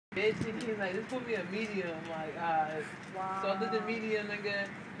He's like, just put me a medium. Like, alright. Wow. So I did the medium, nigga.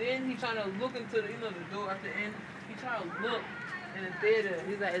 Then he trying to look into the, the door at the end. He trying to look in the theater.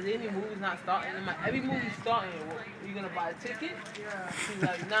 He's like, is there any movies not starting? I'm like, every movie's starting. Well, you gonna buy a ticket? Yeah. He's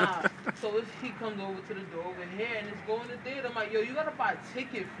like, nah. So if he comes over to the door over here and it's going to theater, I'm like, yo, you gotta buy a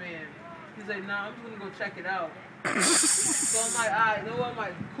ticket, fam. He's like, nah, I'm just gonna go check it out. So I'm like, alright, you know what? I'm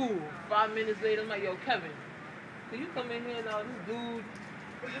like, cool. 5 minutes later, I'm like, yo, Kevin, can you come in here now? This dude.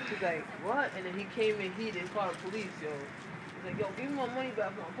 He's like, what? And then he came in, they called the police, yo. He's like, yo, give me my money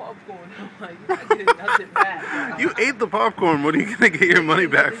back for my popcorn. I'm like, you gotta get nothing back. You ate the popcorn. What are you gonna get your money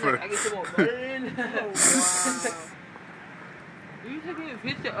back for? Like, I get some more butter in. Oh, wow. You taking a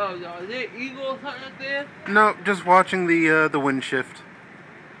picture of y'all? Is there an eagle or something up there? No, just watching the wind shift.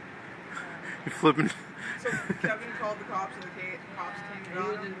 You're flipping. So Kevin called the cops and the cops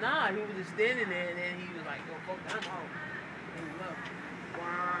came and got him? He was just standing there and then he was like, yo, fuck that, I'm out. And he left.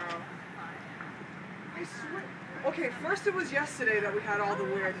 Wow. I swear. Okay, first it was yesterday that we had all the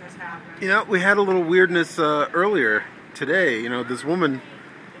weirdness happen. You know, we had a little weirdness earlier today. You know, this woman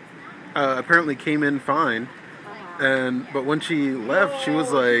apparently came in fine, but when she left, she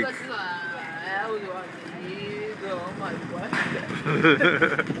was like. That was like years ago. I'm like, what?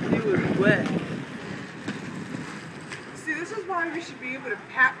 She was wet. See, this is why we should be able to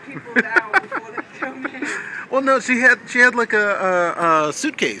pat people down before they come in. Well, no, she had like a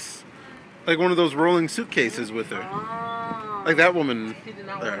suitcase, like one of those rolling suitcases with her, like that woman She did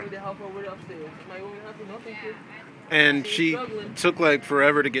not want me to help her with upstairs. I'm like, no, thank you. and she took like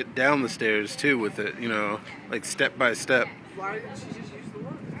forever to get down the stairs too with it, you know, like step by step. Why didn't she just use the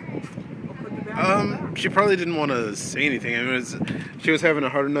wood? Or put the bag She probably didn't want to say anything. I mean, she was having a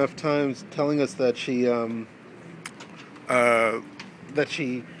hard enough time telling us that she oh,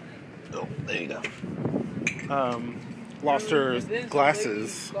 there you go. Lost her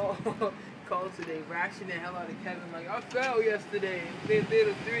glasses. Called today, rationing the hell out of Kevin. Like, I fell yesterday. They did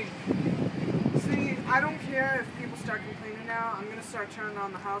a 3. See, I don't care if people start complaining now. I'm gonna start turning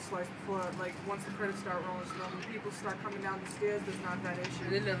on the house lights before, like, once the credits start rolling. So when people start coming down the stairs, there's not that issue.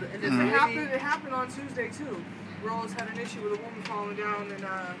 It happened on Tuesday too. Rose had an issue with a woman falling down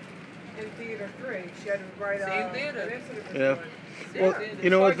in theater 3. She had to write Same theater. an incident Yeah. report. Well, you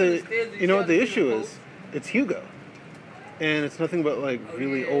know what the issue is? It's Hugo, and it's nothing but like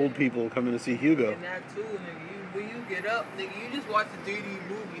really old people coming to see Hugo. And that too, nigga. When you get up, nigga, you just watch the 3D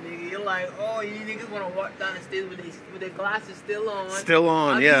movie, nigga. You're like, oh, you niggas want to walk down the stairs with their glasses still on. Still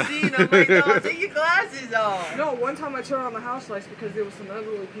on, yeah. I'm like, no, take your glasses off. No, one time I turned on the house lights because there was some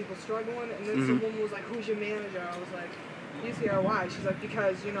elderly people struggling, and then some woman was like, who's your manager? I was like, he's here. Why? She's like,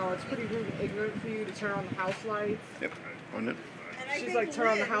 because, you know, it's pretty rude and ignorant for you to turn on the house lights. Yep, on it. She's like, turn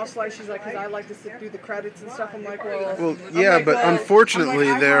on the house lights. She's like, because I like to sit through the credits and stuff. I'm like, well, yeah, but unfortunately,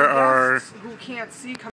 I'm like, there are who can't see